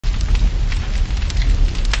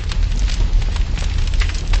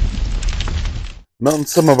Melting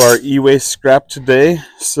some of our e-waste scrap today.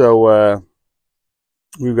 So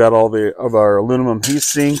we've got all of our aluminum heat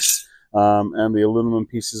sinks and the aluminum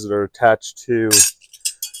pieces that are attached to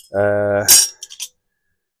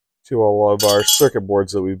all of our circuit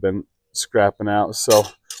boards that we've been scrapping out. So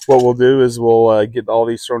what we'll do is we'll get all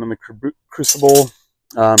these thrown in the crucible,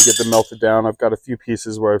 get them melted down. I've got a few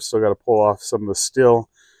pieces where I've still got to pull off some of the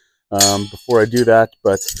steel before I do that.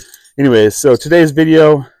 But anyways, so today's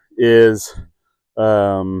video is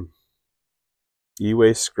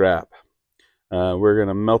e-waste scrap. We're going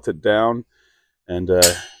to melt it down and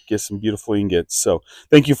get some beautiful ingots. So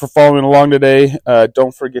thank you for following along today.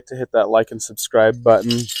 Don't forget to hit that like and subscribe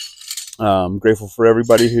button. I'm grateful for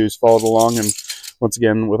everybody who's followed along and once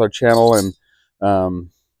again with our channel.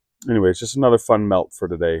 And anyways, just another fun melt for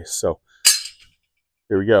today. So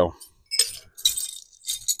here we go.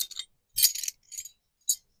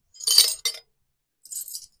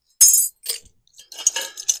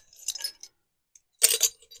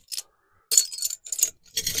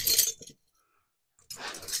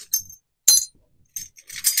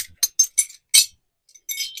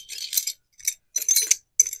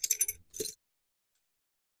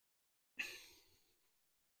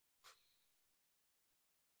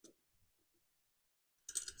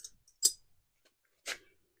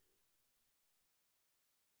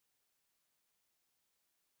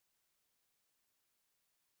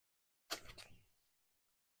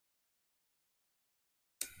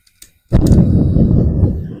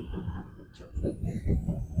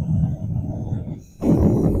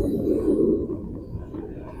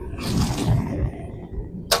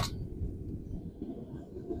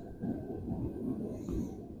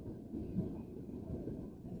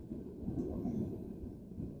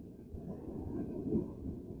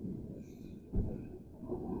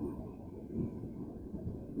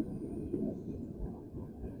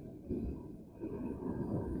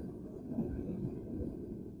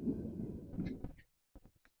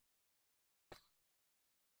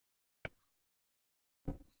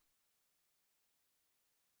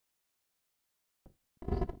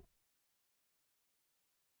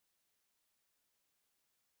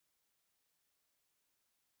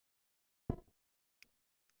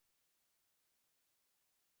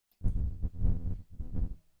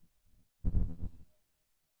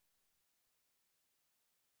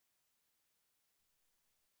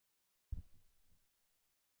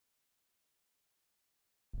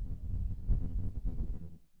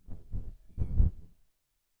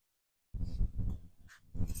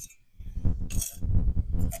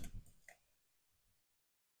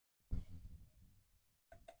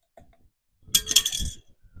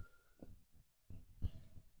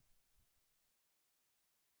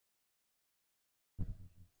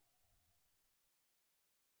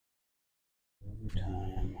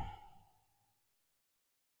 Time.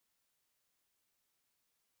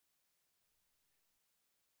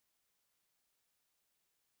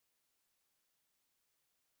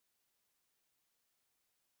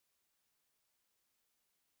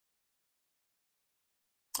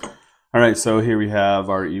 All right, so here we have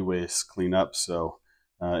our e-waste cleanup. So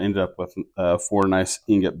ended up with 4 nice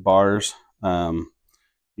ingot bars. You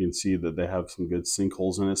can see that they have some good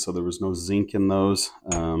sinkholes in it, so there was no zinc in those.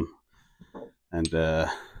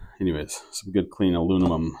 Anyways, some good clean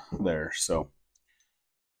aluminum there. So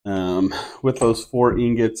with those 4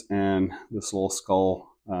 ingots and this little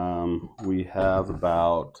skull, we have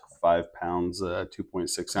about 5 pounds,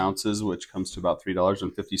 2.6 ounces, which comes to about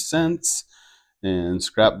 $3.50 in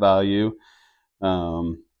scrap value.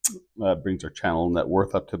 That brings our channel net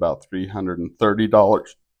worth up to about $330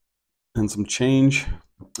 and some change.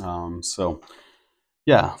 So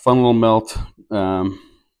yeah, fun little melt.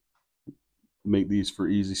 Make these for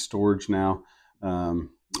easy storage now.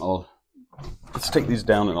 Let's take these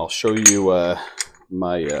down and I'll show you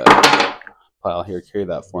my pile here. Carry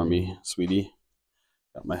that for me, sweetie.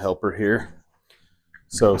 Got my helper here.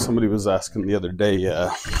 So somebody was asking the other day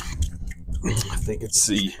if they could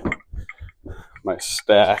see my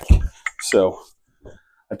stack. So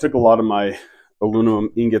I took a lot of my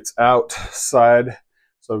aluminum ingots outside.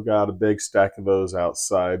 So I've got a big stack of those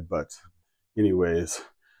outside. But anyways,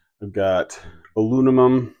 I've got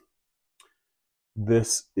aluminum.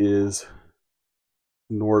 This is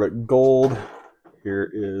Nordic gold.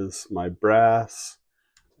 Here is my brass.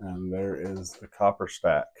 And there is the copper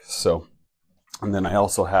stack. So, and then I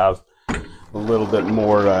also have a little bit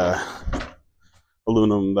more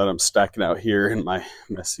aluminum that I'm stacking out here in my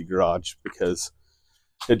messy garage because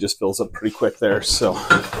it just fills up pretty quick there. So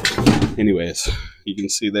anyways, you can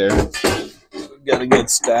see there, we've got a good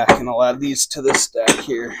stack, and I'll add these to this stack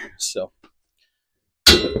here. So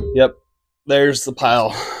yep, there's the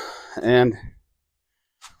pile. And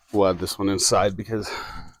we'll add this one inside because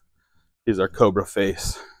he's our Cobra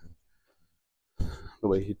face, the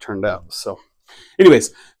way he turned out. So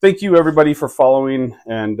anyways, thank you everybody for following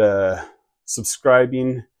and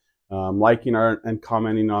subscribing, liking and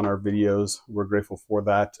commenting on our videos. We're grateful for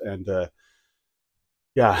that. And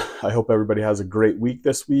yeah, I hope everybody has a great week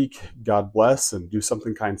this week. God bless, and do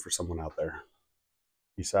something kind for someone out there.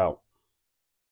 Peace out.